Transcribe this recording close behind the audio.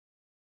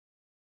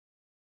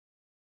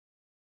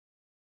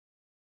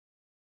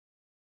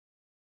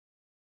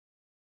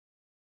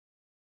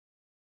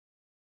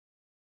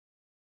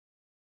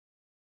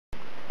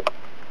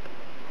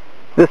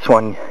This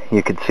one,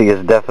 you can see,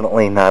 is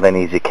definitely not an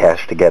easy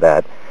cache to get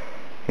at.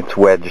 It's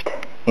wedged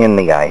in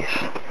the ice,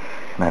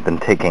 and I've been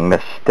taking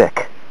this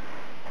stick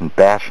and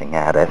bashing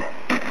at it,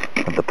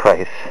 but the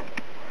price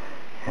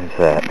is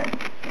that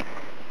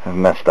I've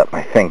messed up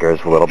my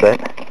fingers a little bit.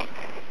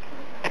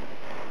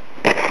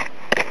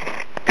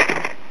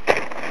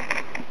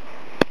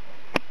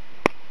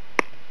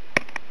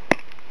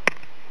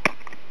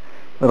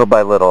 Little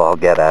by little I'll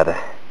get at it.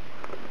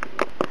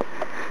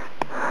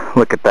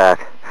 Look at that.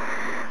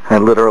 I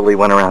literally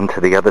went around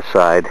to the other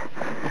side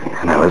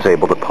and I was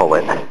able to pull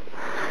it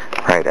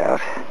right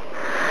out.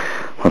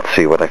 Let's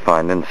see what I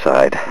find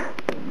inside.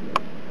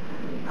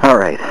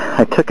 Alright,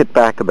 I took it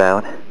back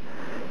about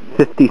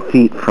 50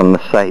 feet from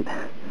the site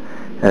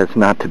as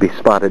not to be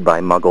spotted by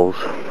muggles.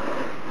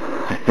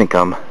 I think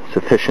I'm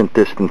sufficient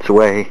distance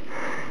away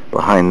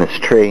behind this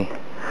tree.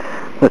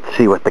 Let's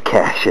see what the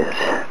cache is.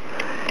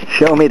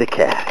 Show me the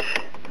cache.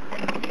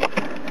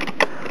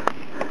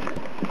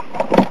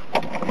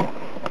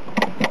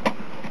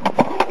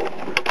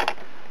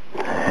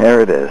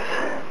 There it is.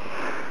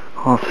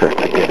 All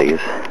sorts of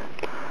goodies.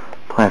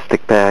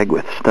 Plastic bag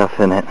with stuff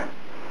in it.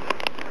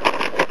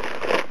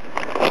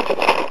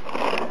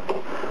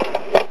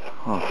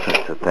 All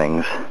sorts of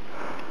things.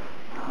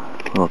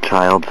 Little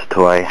child's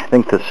toy. I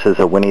think this is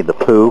a Winnie the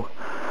Pooh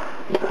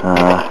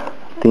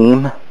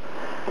theme.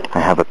 I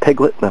have a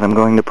piglet that I'm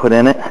going to put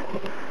in it.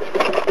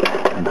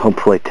 And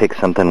hopefully take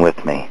something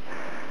with me.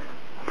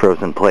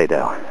 Frozen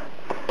Play-Doh.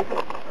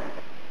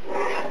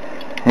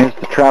 Here's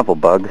the travel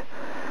bug.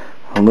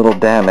 A little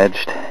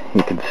damaged.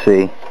 You can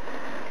see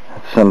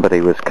that somebody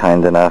was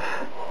kind enough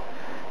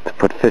to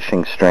put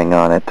fishing string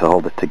on it to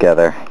hold it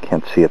together.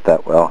 Can't see it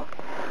that well.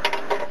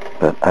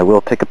 But I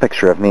will take a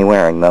picture of me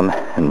wearing them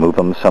and move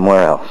them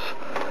somewhere else.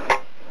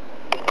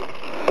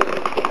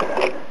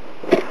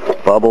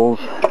 Bubbles.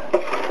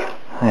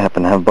 I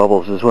happen to have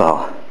bubbles as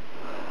well.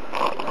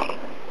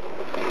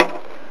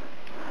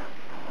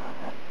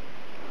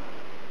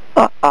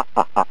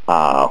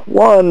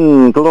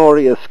 One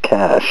glorious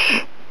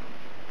cache.